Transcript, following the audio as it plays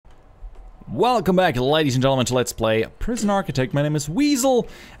Welcome back, ladies and gentlemen, to Let's Play Prison Architect. My name is Weasel,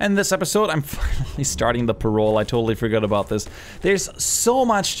 and this episode I'm finally starting the parole. I totally forgot about this. There's so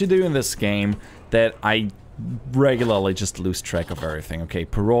much to do in this game that I regularly just lose track of everything. Okay,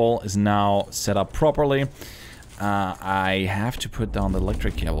 parole is now set up properly. I have to put down the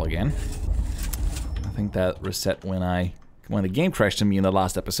electric cable again. I think that reset when the game crashed on me in the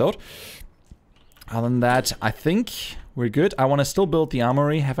last episode. Other than that, I think we're good. I want to still build the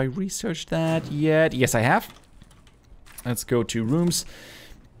armory. Have I researched that yet? Yes, I have. Let's go to rooms.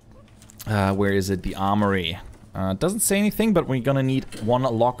 Where is it? The armory. It doesn't say anything, but we're gonna need one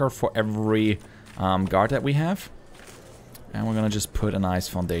locker for every guard that we have. And we're gonna just put a nice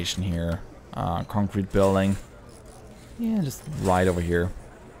foundation here. Concrete building. Yeah, just right over here.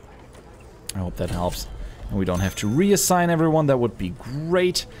 I hope that helps. And we don't have to reassign everyone. That would be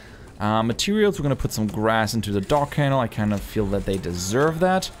great. Materials, we're gonna put some grass into the dog kennel. I kind of feel that they deserve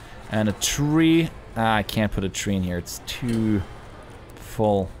that. And a tree. I can't put a tree in here. It's too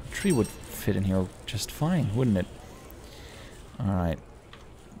full. A tree would fit in here just fine, wouldn't it? Alright.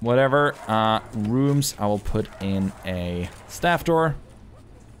 Whatever. Rooms, I will put in a staff door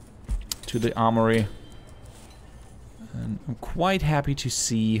to the armory. And I'm quite happy to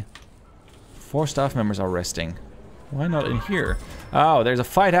see 4 staff members are resting. Why not in here? Oh, there's a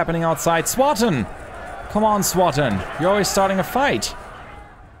fight happening outside. Swatton! Come on, Swatton. You're always starting a fight.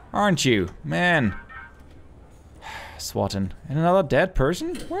 Aren't you? Man. Swatton. And another dead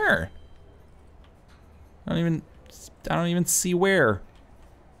person? Where? I don't even see where.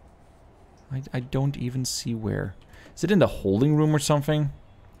 I don't even see where. Is it in the holding room or something?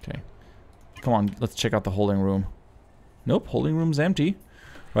 Okay. Come on, let's check out the holding room. Nope, holding room's empty.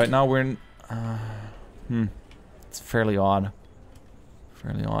 Right now we're in... It's fairly odd.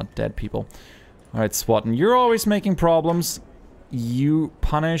 Fairly odd. Dead people. Alright, Swatton. You're always making problems. You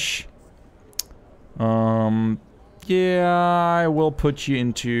punish. Yeah, I will put you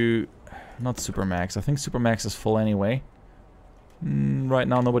into... Not Supermax. I think Supermax is full anyway. Right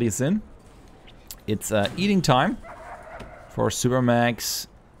now nobody's in. It's eating time. For Supermax.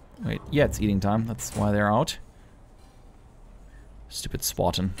 Wait, yeah, it's eating time. That's why they're out. Stupid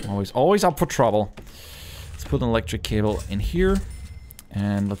Swatton. Always up for trouble. Let's put an electric cable in here.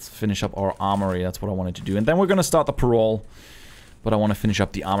 And let's finish up our armory. That's what I wanted to do. And then we're gonna start the parole. But I want to finish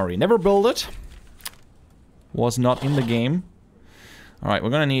up the armory. Never build it. Was not in the game. Alright, we're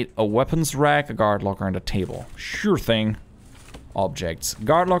gonna need a weapons rack, a guard locker, and a table. Sure thing. Objects.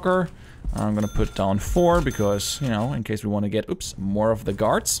 Guard locker. I'm gonna put down 4 because, you know, in case we want to get, more of the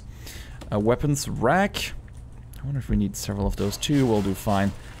guards. A weapons rack. I wonder if we need several of those too. We'll do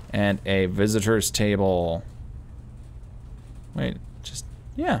fine. And a visitor's table. Wait, just,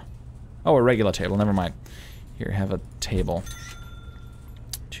 yeah. Oh, a regular table, never mind. Here, have a table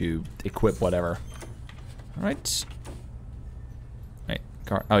to equip whatever. Alright. Wait,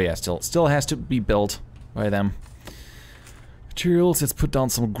 oh yeah, still has to be built by them. Materials, let's put down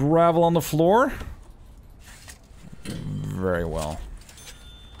some gravel on the floor. Very well.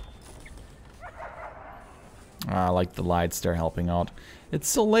 I like the lights, they're helping out. It's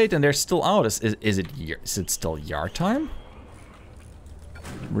so late and they're still out. Is it still yard time?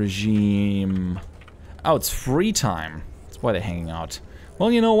 Regime. Oh, it's free time. That's why they're hanging out.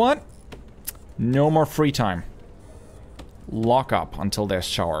 Well, you know what? No more free time. Lock up until there's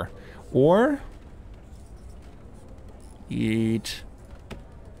shower. Or eat.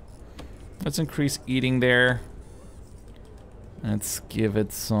 Let's increase eating there. Let's give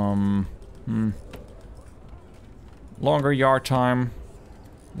it some longer yard time.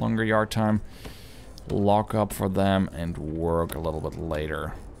 Longer yard time. Lock up for them and work a little bit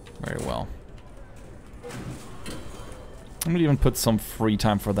later. Very well. I'm gonna even put some free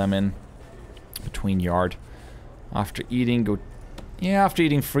time for them in between yard. After eating, go. Yeah, after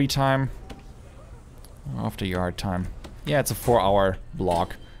eating, free time. After yard time. Yeah, it's a 4-hour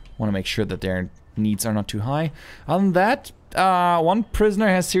block. Want to make sure that their needs are not too high. Other than that, 1 prisoner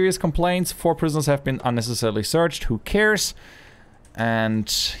has serious complaints. 4 prisoners have been unnecessarily searched. Who cares? And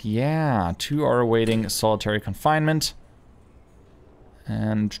yeah, 2 are awaiting solitary confinement.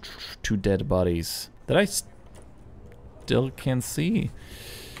 And 2 dead bodies that I still can't see.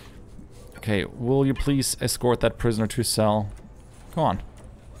 Okay, will you please escort that prisoner to cell? Come on.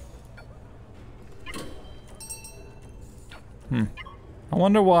 I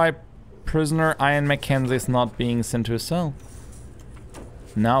wonder why prisoner Ian Mackenzie is not being sent to a cell.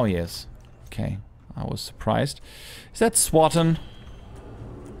 Now he is. Okay, I was surprised. Is that Swatton?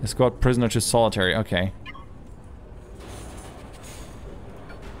 Escort prisoner to solitary. Okay.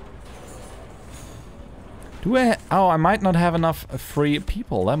 Do I... Oh, I might not have enough free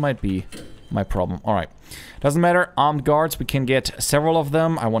people. That might be my problem. Alright. Doesn't matter. Armed guards, we can get several of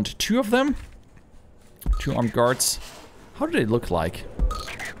them. I want 2 of them. 2 armed guards. How do they look like?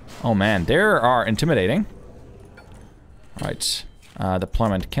 Oh man, they are intimidating. Alright.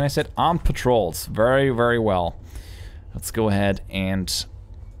 Deployment. Can I set armed patrols? Very, very well. Let's go ahead and...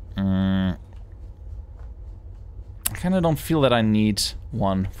 I kind of don't feel that I need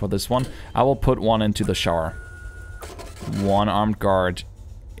one for this one. I will put one into the shower. 1 armed guard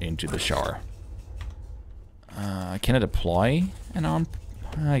into the shower. Can I deploy an armed...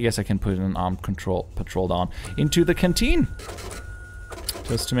 I guess I can put an armed patrol down into the canteen.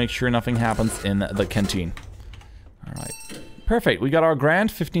 Just to make sure nothing happens in the canteen. Alright. Perfect. We got our grant.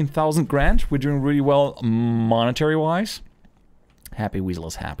 15,000 grant. We're doing really well monetary-wise. Happy Weasel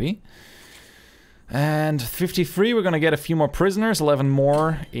is happy. And 53, we're gonna get a few more prisoners. 11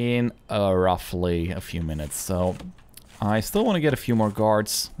 more in roughly a few minutes. So I still want to get a few more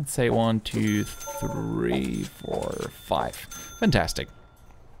guards. Let's say 1, 2, 3, 4, 5. Fantastic.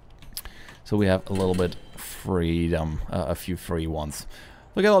 So we have a little bit freedom, a few free ones.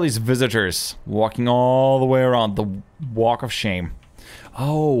 Look at all these visitors walking all the way around the walk of shame.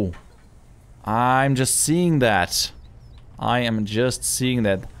 Oh, I'm just seeing that. I am just seeing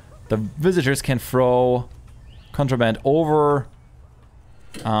that the visitors can throw contraband over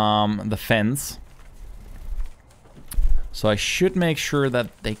the fence. So I should make sure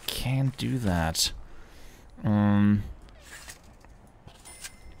that they can't do that.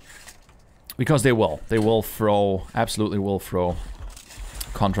 Because they will. They will throw, absolutely will throw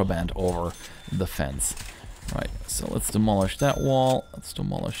contraband over the fence. Right, so let's demolish that wall. Let's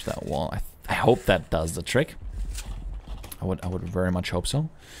demolish that wall. I hope that does the trick. I would very much hope so.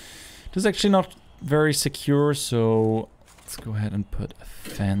 This is actually not very secure, so let's go ahead and put a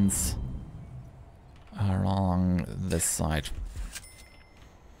fence along this side.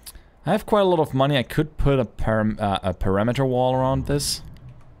 I have quite a lot of money. I could put a perimeter wall around this.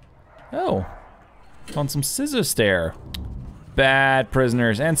 Oh, found some scissors there. Bad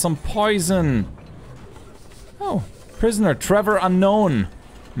prisoners and some poison. Oh, prisoner Trevor Unknown.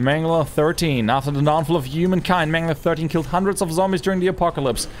 Mangler 13. After the downfall of humankind, Mangler 13 killed hundreds of zombies during the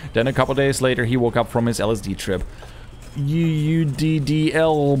apocalypse. Then a couple days later, he woke up from his LSD trip.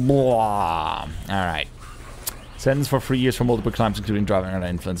 UUDDL. Blah. Alright. Sentence for 3 years for multiple crimes, including driving under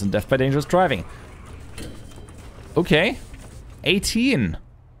influence and death by dangerous driving. Okay. 18.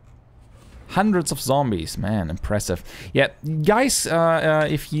 Hundreds of zombies. Man, impressive. Yeah, guys,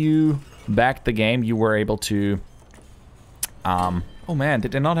 if you backed the game, you were able to... oh man,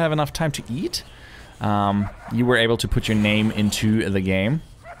 did they not have enough time to eat? You were able to put your name into the game.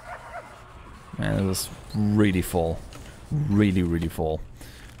 Man, it was really full. Really, really full.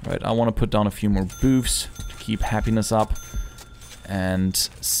 Right, I want to put down a few more booths to keep happiness up. And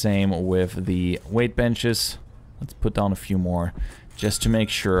same with the weight benches. Let's put down a few more just to make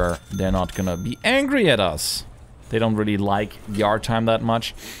sure they're not gonna be angry at us. They don't really like yard time that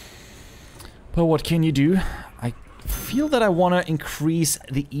much. But what can you do? I feel that I want to increase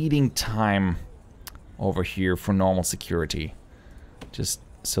the eating time over here for normal security. Just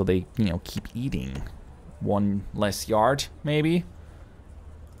so they, you know, keep eating. 1 less yard, maybe?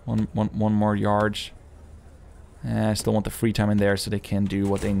 One more yard. I still want the free time in there so they can do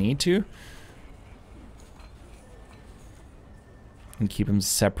what they need to. And keep them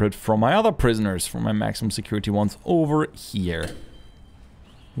separate from my other prisoners, from my maximum security ones over here.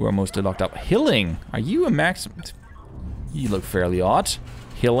 Who are mostly locked up. Hilling! Are you a maximum... You look fairly odd.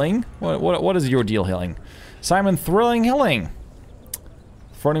 Hilling? What is your deal, Hilling? Simon Thrilling Hilling!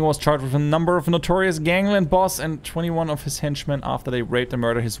 Froning was charged with a number of notorious gangland boss and 21 of his henchmen after they raped and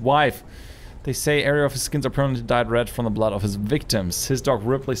murdered his wife. They say area of his skins are permanently dyed red from the blood of his victims. His dog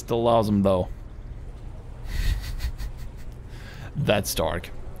Ripley still loves him though. That's dark.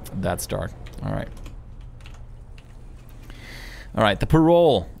 That's dark. Alright. Alright, the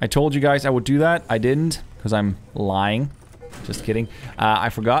parole. I told you guys I would do that. I didn't, because I'm lying. Just kidding. I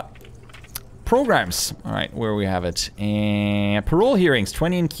forgot. Programs. Alright, where we have it. And parole hearings,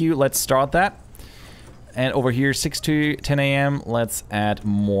 20 in queue. Let's start that. And over here, 6 to 10 a.m. Let's add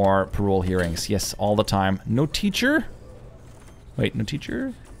more parole hearings. Yes, all the time. No teacher? Wait, no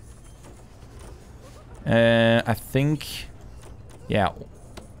teacher? I think... Yeah.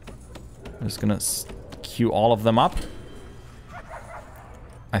 I'm just gonna queue all of them up.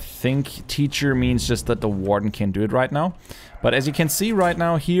 I think teacher means just that the warden can't do it right now. But as you can see right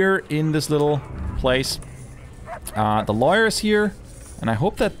now here in this little place, the lawyer is here. And I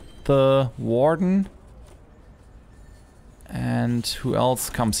hope that the warden... And who else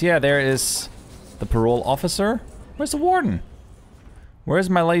comes? Yeah, there is the parole officer. Where's the warden? Where's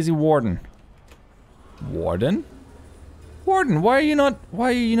my lazy warden? Warden? Warden, why are you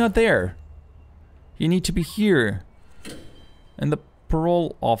not there? You need to be here. In the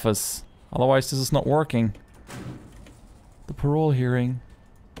parole office. Otherwise this is not working. The parole hearing.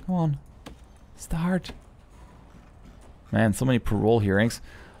 Come on. Start. Man, so many parole hearings.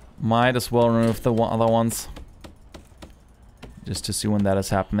 Might as well remove the other ones. Just to see when that is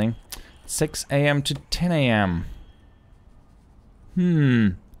happening. 6 a.m. to 10 a.m.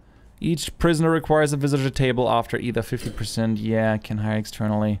 Each prisoner requires a visitor table after either 50%. Yeah, can hire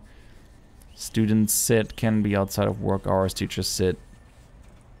externally. Students sit, can be outside of work hours. Teachers sit.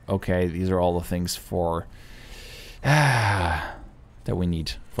 Okay, these are all the things for... that we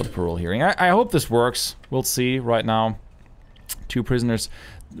need for the parole hearing. I hope this works. We'll see right now. 2 prisoners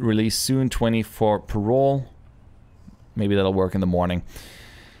released soon, 20 for parole. Maybe that'll work in the morning.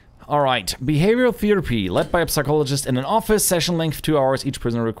 Alright, behavioral therapy, led by a psychologist in an office, session length 2 hours, each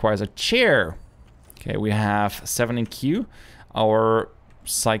prisoner requires a chair. Okay, we have 7 in queue. Our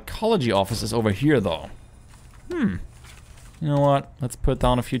psychology office is over here though. You know what, let's put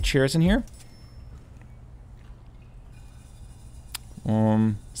down a few chairs in here.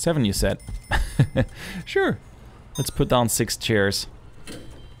 7 you said. Sure, let's put down 6 chairs.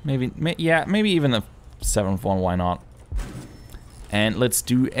 Maybe even a 7th one, why not? And let's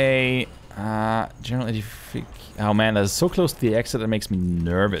do a general edific. Oh man, that is so close to the exit that makes me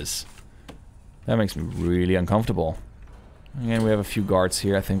nervous. That makes me really uncomfortable. Again, we have a few guards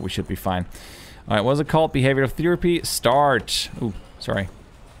here. I think we should be fine. Alright, what's it called? Behavioral therapy. Start. Ooh, sorry.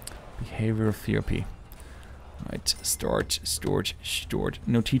 Behavioral therapy. Alright, start.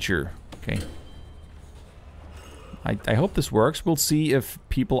 No teacher. Okay. I hope this works. We'll see if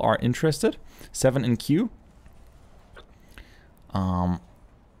people are interested. 7 in queue.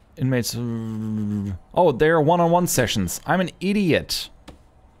 Inmates. Oh, they're one-on-one sessions. I'm an idiot.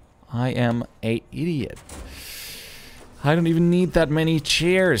 I am a idiot. I don't even need that many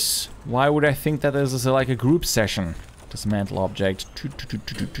chairs. Why would I think that this is like a group session? Dismantle object.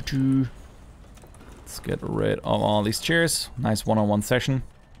 Let's get rid of all these chairs. Nice one-on-one session.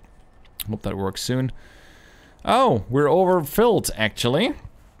 Hope that works soon. Oh, we're overfilled actually.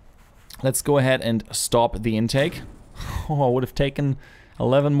 Let's go ahead and stop the intake. Oh, I would have taken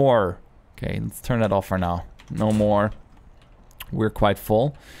 11 more. Okay, let's turn that off for now. No more. We're quite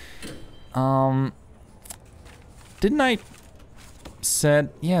full. Didn't I said,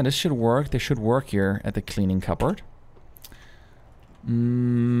 yeah, this should work. They should work here at the cleaning cupboard.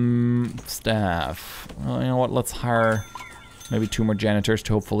 Staff. Well, you know what? Let's hire maybe 2 more janitors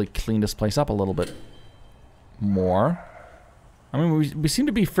to hopefully clean this place up a little bit more. I mean, we seem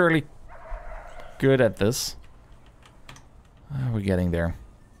to be fairly good at this. We're getting there.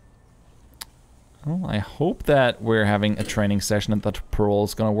 Well, I hope that we're having a training session and that parole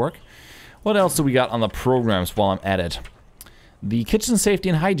is gonna work. What else do we got on the programs while I'm at it? The kitchen safety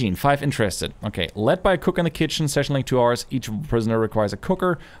and hygiene, 5 interested. Okay, led by a cook in the kitchen, session length 2 hours. Each prisoner requires a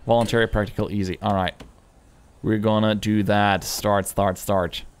cooker. Voluntary, practical, easy. Alright. We're gonna do that.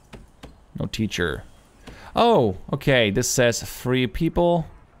 Start. No teacher. Oh, okay, this says 3 people.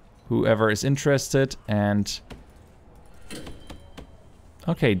 Whoever is interested, and...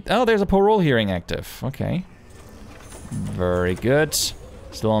 Okay, oh, there's a parole hearing active. Okay. Very good.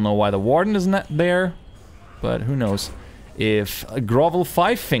 Still don't know why the warden is not there, but who knows. If Grovel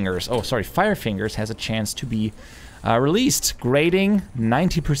Firefingers has a chance to be released. Grading,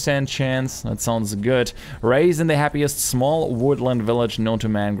 90% chance. That sounds good. Raised in the happiest small woodland village known to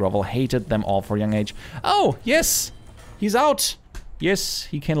man, Grovel hated them all for young age. Oh, yes! He's out! Yes,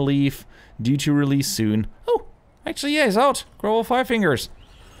 he can leave due to release soon. Oh, actually, yeah, he's out. Grovel Firefingers.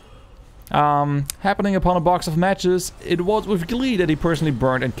 Happening upon a box of matches, it was with glee that he personally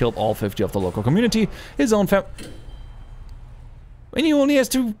burned and killed all 50 of the local community, his own fam- And he only has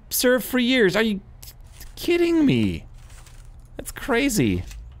to serve 3 years. Are you kidding me? That's crazy.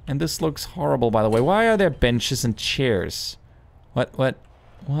 And this looks horrible, by the way. Why are there benches and chairs? Why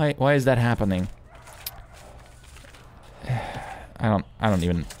is that happening? I don't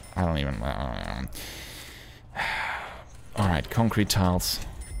even. Alright, concrete tiles.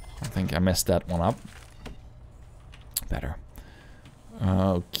 I think I messed that one up. Better.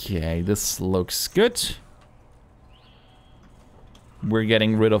 Okay, this looks good. We're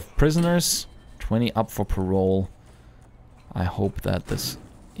getting rid of prisoners. 20 up for parole. I hope that this...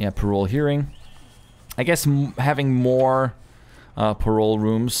 Yeah, parole hearing. I guess having more parole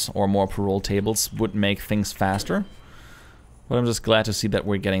rooms or more parole tables would make things faster. But I'm just glad to see that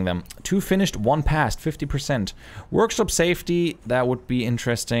we're getting them. 2 finished, 1 passed, 50%. Workshop safety, that would be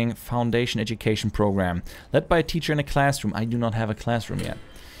interesting. Foundation education program. Led by a teacher in a classroom. I do not have a classroom yet.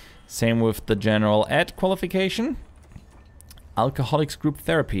 Same with the general ed qualification. Alcoholics group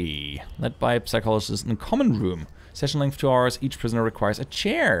therapy, led by a psychologist in a common room. Session length 2 hours. Each prisoner requires a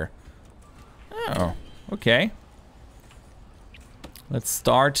chair. Oh, okay. Let's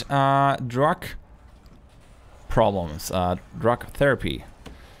start drug problems. Drug therapy.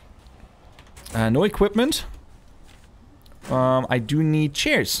 No equipment. I do need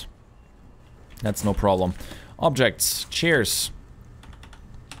chairs. That's no problem. Objects, chairs.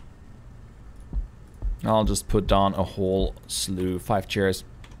 I'll just put down a whole slew, 5 chairs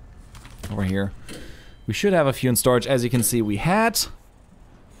over here. We should have a few in storage. As you can see, we had.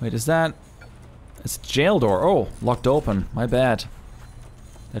 Wait, is that? It's a jail door. Oh, locked open. My bad.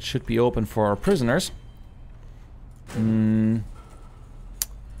 That should be open for our prisoners.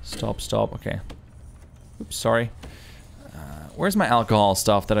 Stop. Okay. Oops, sorry. Where's my alcohol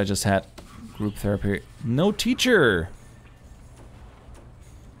stuff that I just had? Group therapy. No teacher.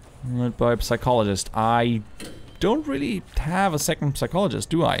 Led by a psychologist. I don't really have a second psychologist,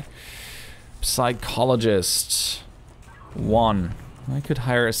 do I? Psychologist. 1. I could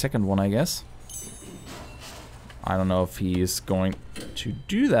hire a second one, I guess. I don't know if he is going to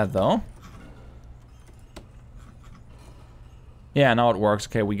do that, though. Yeah, now it works.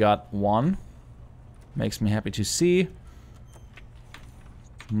 Okay, we got 1. Makes me happy to see.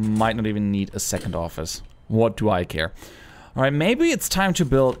 Might not even need a second office. What do I care? Alright, maybe it's time to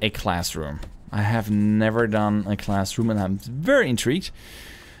build a classroom. I have never done a classroom and I'm very intrigued.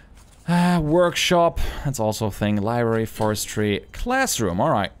 Workshop, that's also a thing. Library, forestry, classroom.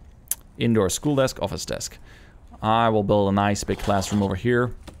 Alright. Indoor school desk, office desk. I will build a nice big classroom over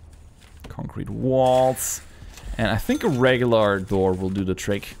here. Concrete walls. And I think a regular door will do the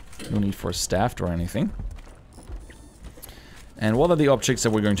trick. No need for staffed or anything. And what are the objects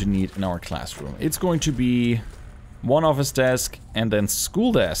that we're going to need in our classroom? It's going to be 1 office desk and then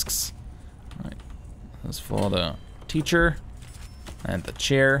school desks. All right. That's for the teacher and the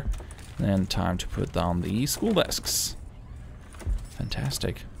chair. And time to put down the school desks.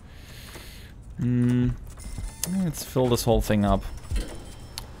 Fantastic. Let's fill this whole thing up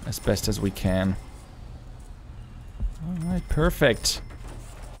as best as we can. Alright, perfect.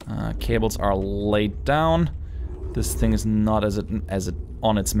 Cables are laid down. This thing is not as it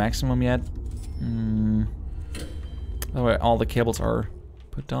on its maximum yet. By the way, all the cables are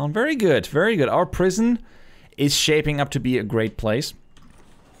put down. Very good, very good. Our prison is shaping up to be a great place.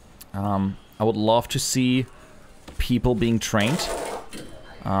 I would love to see people being trained.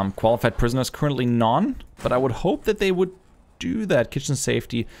 Qualified prisoners, currently none, but I would hope that they would do that. Kitchen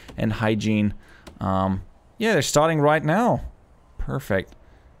safety and hygiene. Yeah, they're starting right now. Perfect.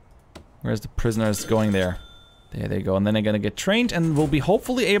 Where's the prisoners going there? There they go. And then they're gonna get trained and will be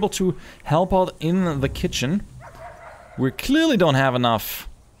hopefully able to help out in the kitchen. We clearly don't have enough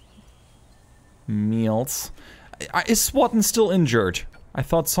meals. Is Swatton still injured? I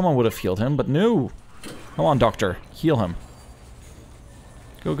thought someone would have healed him, but no. Come on, doctor. Heal him.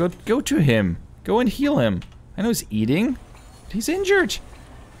 Go to him. Go and heal him. I know he's eating, but he's injured.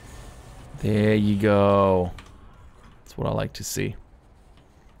 There you go. That's what I like to see.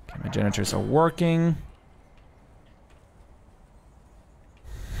 Okay, my generators are working.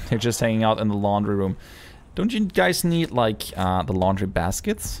 They're just hanging out in the laundry room. Don't you guys need, like, the laundry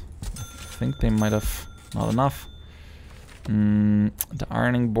baskets? I think they might have... not enough. The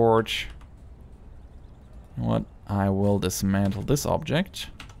ironing board. You know what? I will dismantle this object.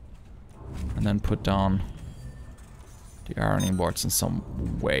 And then put down the ironing boards in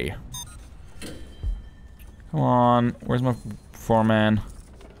some way. Come on. Where's my foreman?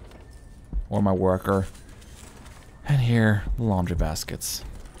 Or my worker? And here, the laundry baskets.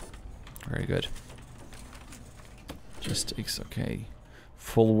 Very good. Logistics, okay.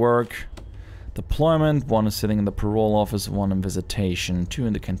 Full work. Deployment. 1 is sitting in the parole office, 1 in visitation, 2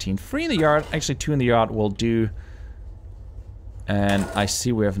 in the canteen, 3 in the yard. Actually, 2 in the yard will do. And I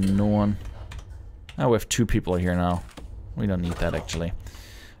see we have no one. Oh, we have 2 people here now. We don't need that, actually.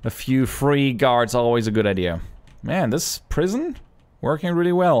 A few free guards, always a good idea. Man, this prison working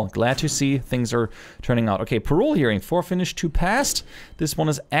really well. Glad to see things are turning out. Okay, parole hearing. 4 finished, 2 passed. This one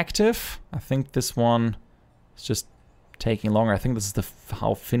is active. I think this one is just taking longer. I think this is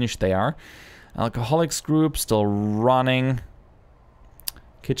how finished they are. Alcoholics group still running.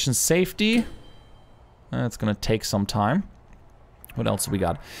 Kitchen safety. It's gonna take some time. What else do we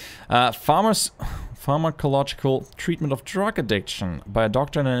got? Pharmacological treatment of drug addiction by a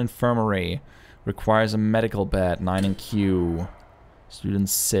doctor in an infirmary. Requires a medical bed. 9 in queue.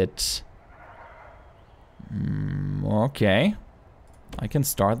 Students sit. Okay. I can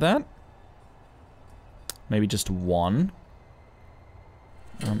start that. Maybe just 1.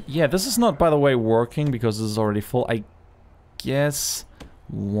 Yeah, this is not, by the way, working because this is already full. I guess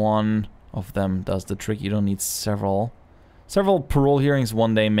one of them does the trick. You don't need several. Several parole hearings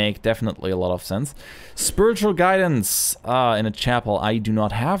one day make definitely a lot of sense. Spiritual guidance in a chapel. I do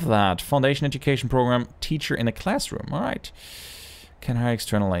not have that. Foundation education program. Teacher in a classroom. All right. Can hire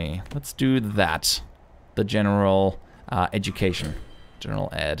externally. Let's do that. The general education. General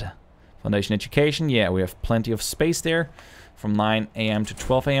ed. Foundation education. Yeah, we have plenty of space there. From 9 a.m. to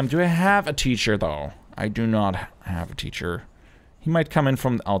 12 a.m. Do I have a teacher, though? I do not have a teacher. He might come in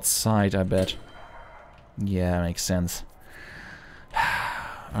from outside, I bet. Yeah, makes sense.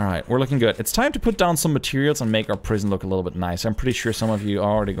 Alright, we're looking good. It's time to put down some materials and make our prison look a little bit nicer. I'm pretty sure some of you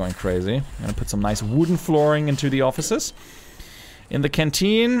are already going crazy. I'm gonna put some nice wooden flooring into the offices. In the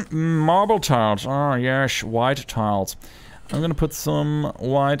canteen, marble tiles. Oh, yes, white tiles. I'm gonna put some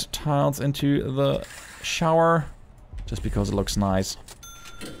white tiles into the shower, just because it looks nice.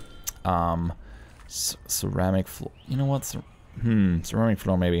 Ceramic floor. You know what? Ceramic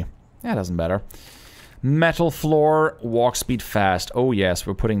floor maybe. Yeah, it doesn't matter. Metal floor, walk speed fast. Oh yes,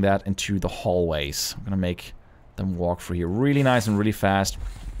 we're putting that into the hallways. I'm gonna make them walk through here really nice and really fast.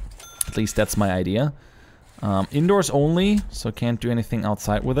 At least that's my idea. Indoors only, so can't do anything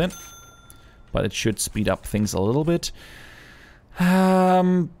outside with it. But it should speed up things a little bit.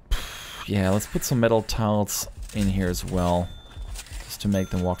 Yeah, let's put some metal tiles in here as well. Just to make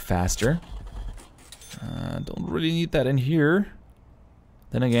them walk faster. Don't really need that in here.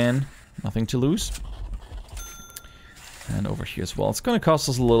 Then again, nothing to lose. And over here as well. It's gonna cost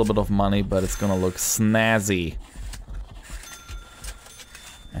us a little bit of money, but it's gonna look snazzy.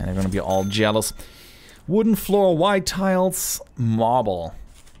 And they're gonna be all jealous. Wooden floor, white tiles, marble.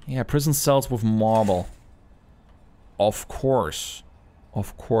 Yeah, prison cells with marble. Of course.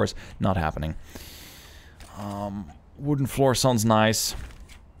 Of course. Not happening. Wooden floor sounds nice.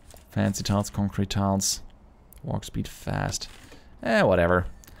 Fancy tiles, concrete tiles. Walk speed fast. Whatever.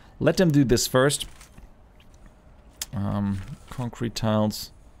 Let them do this first. Concrete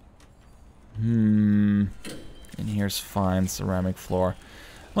tiles. In here's fine. Ceramic floor.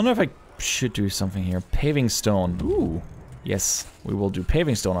 I wonder if I should do something here. Paving stone. Ooh. Yes, we will do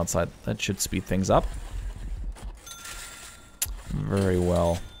paving stone outside. That should speed things up. Very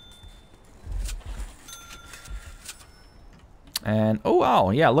well. And oh wow,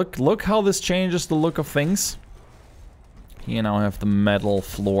 yeah, look how this changes the look of things. Here now I have the metal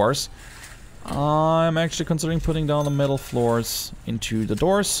floors. I'm actually considering putting down the metal floors into the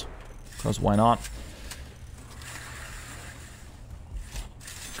doors, because why not?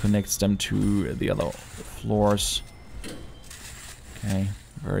 Connects them to the other floors. Okay,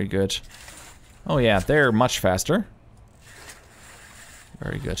 very good. Oh yeah, they're much faster.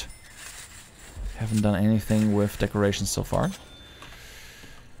 Very good. Haven't done anything with decorations so far.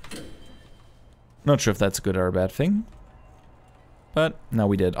 Not sure if that's a good or a bad thing. But no,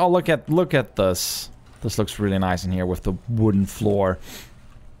 we did. Oh, look at this. This looks really nice in here with the wooden floor.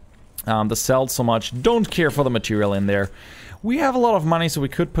 The cells so much. Don't care for the material in there. We have a lot of money, so we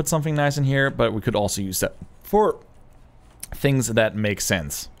could put something nice in here, but we could also use that for things that make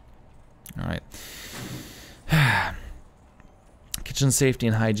sense. Alright. Kitchen safety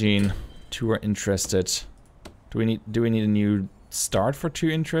and hygiene. 2 are interested. Do we need a new start for 2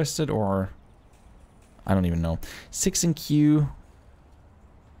 interested, or I don't even know. 6 in queue.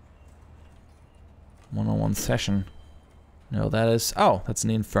 1-on-1 session. No, that is... Oh, that's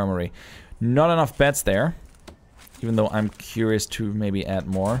an infirmary. Not enough beds there. Even though I'm curious to maybe add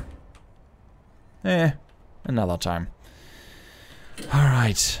more. Another time.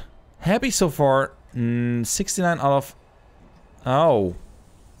 Alright. Happy so far. 69 out of... Oh.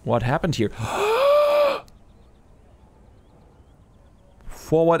 What happened here?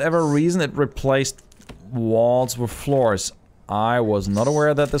 For whatever reason, it replaced walls with floors. I was not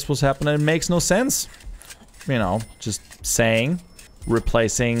aware that this was happening. It makes no sense. You know, just saying.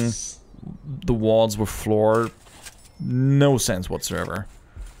 Replacing the walls with floor. No sense whatsoever.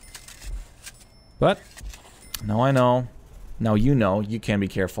 But, now I know. Now you know. You can be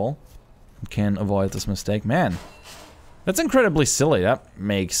careful. You can avoid this mistake. Man, that's incredibly silly. That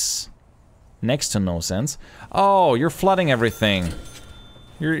makes next to no sense. Oh, you're flooding everything.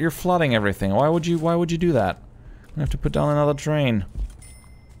 You're flooding everything. Why would you do that? I'm gonna have to put down another drain.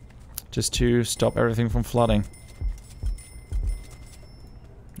 Just to stop everything from flooding.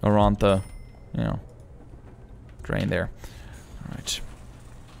 Around the, you know, drain there. Alright.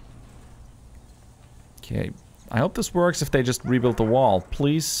 Okay. I hope this works if they just rebuild the wall.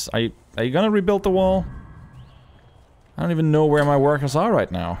 Please? Are you gonna rebuild the wall? I don't even know where my workers are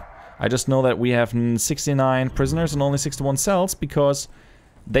right now. I just know that we have 69 prisoners and only 61 cells because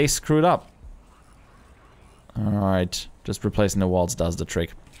They screwed up. Alright, just replacing the walls does the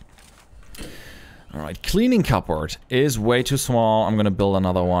trick. Alright, cleaning cupboard is way too small. I'm gonna build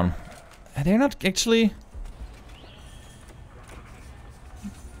another one. They're not actually...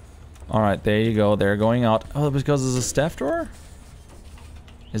 Alright, there you go. They're going out. Oh, because there's a staff door?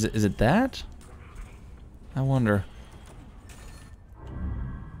 Is it that? I wonder.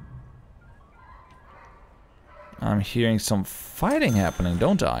 I'm hearing some fighting happening,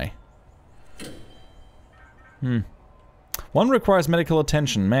 don't I? One requires medical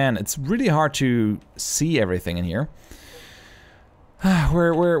attention. Man, it's really hard to see everything in here.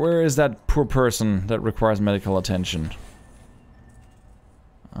 Where is that poor person that requires medical attention?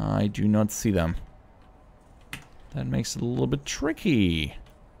 I do not see them. That makes it a little bit tricky.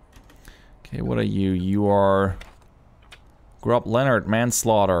 Okay, what are you? You are... Grub Leonard,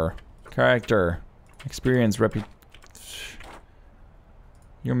 manslaughter. Character. Experience,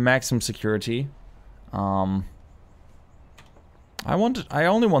 Your maximum security. I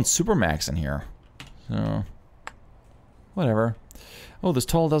only want super max in here. So... Whatever. Oh, this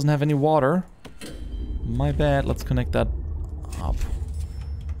toilet doesn't have any water. My bad. Let's connect that up.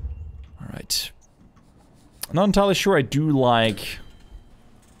 Alright. Not entirely sure I do like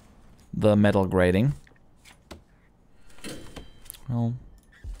the metal grating. Well,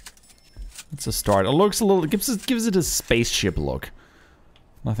 it's a start. It looks a little, gives it a spaceship look.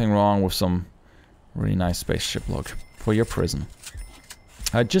 Nothing wrong with some really nice spaceship look for your prison.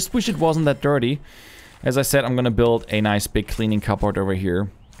 I just wish it wasn't that dirty. As I said, I'm gonna build a nice big cleaning cupboard over here.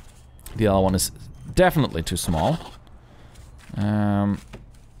 The other one is definitely too small.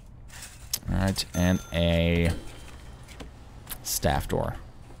 Alright, and a staff door.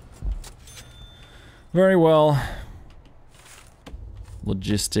 Very well.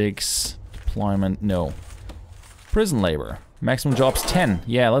 Logistics, deployment, no. Prison labor. Maximum jobs 10.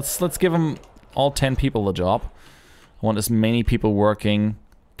 Yeah, let's give them all 10 people the job. I want as many people working,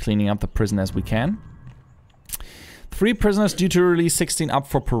 cleaning up the prison as we can. 3 prisoners due to release, 16 up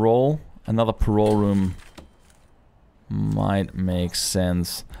for parole. Another parole room might make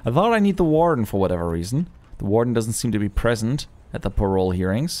sense. I thought I need the warden for whatever reason. The warden doesn't seem to be present at the parole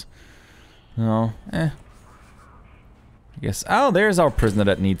hearings. No, I guess... Oh, there's our prisoner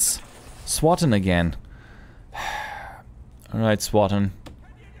that needs swatting again. Alright, swatting.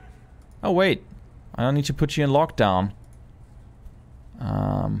 Oh, wait. I don't need to put you in lockdown.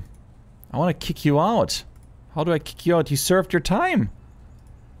 I want to kick you out. How do I kick you out? You served your time.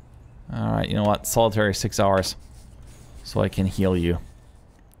 Alright, you know what? Solitary 6 hours. So I can heal you.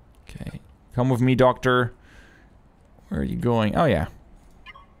 Okay. Come with me, doctor. Where are you going? Oh, yeah.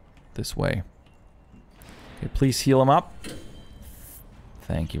 This way. Okay, please heal him up.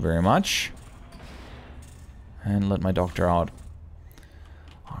 Thank you very much. And let my doctor out.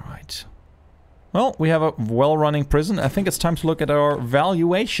 Alright. Well, we have a well-running prison. I think it's time to look at our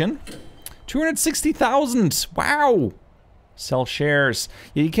valuation. 260,000! Wow! Sell shares.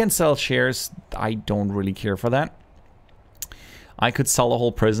 Yeah, you can sell shares. I don't really care for that. I could sell the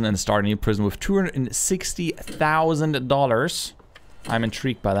whole prison and start a new prison with $260,000. I'm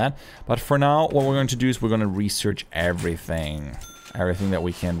intrigued by that. But for now, what we're going to do is we're going to research everything. Everything that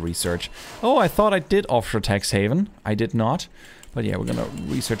we can research. Oh, I thought I did offshore tax haven. I did not. But yeah, we're going to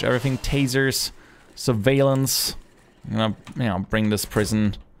research everything. Tasers, surveillance. I'm going to, you know, bring this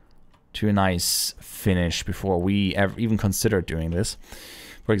prison to a nice finish before we ever even consider doing this.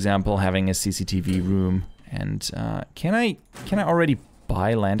 For example, having a CCTV room. And can I already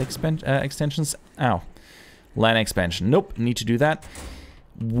buy land extensions? Oh, land expansion. Nope, need to do that.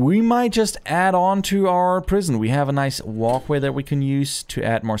 We might just add on to our prison. We have a nice walkway that we can use to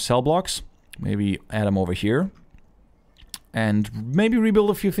add more cell blocks. Maybe add them over here. And maybe rebuild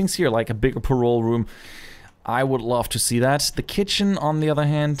a few things here, like a bigger parole room. I would love to see that. The kitchen, on the other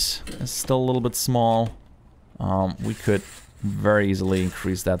hand, is still a little bit small. We could very easily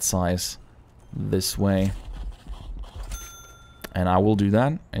increase that size this way. And I will do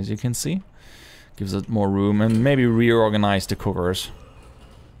that, as you can see. Gives it more room, and maybe reorganize the cookers.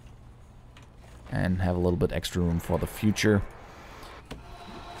 And have a little bit extra room for the future.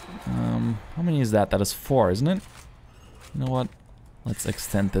 How many is that? That is 4, isn't it? You know what? Let's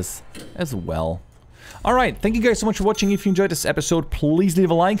extend this as well. Alright, thank you guys so much for watching. If you enjoyed this episode, please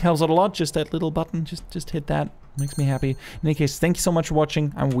leave a like. Helps out a lot. Just that little button. Just hit that. Makes me happy. In any case, thank you so much for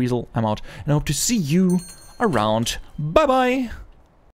watching. I'm Weasel. I'm out. And I hope to see you around. Bye-bye!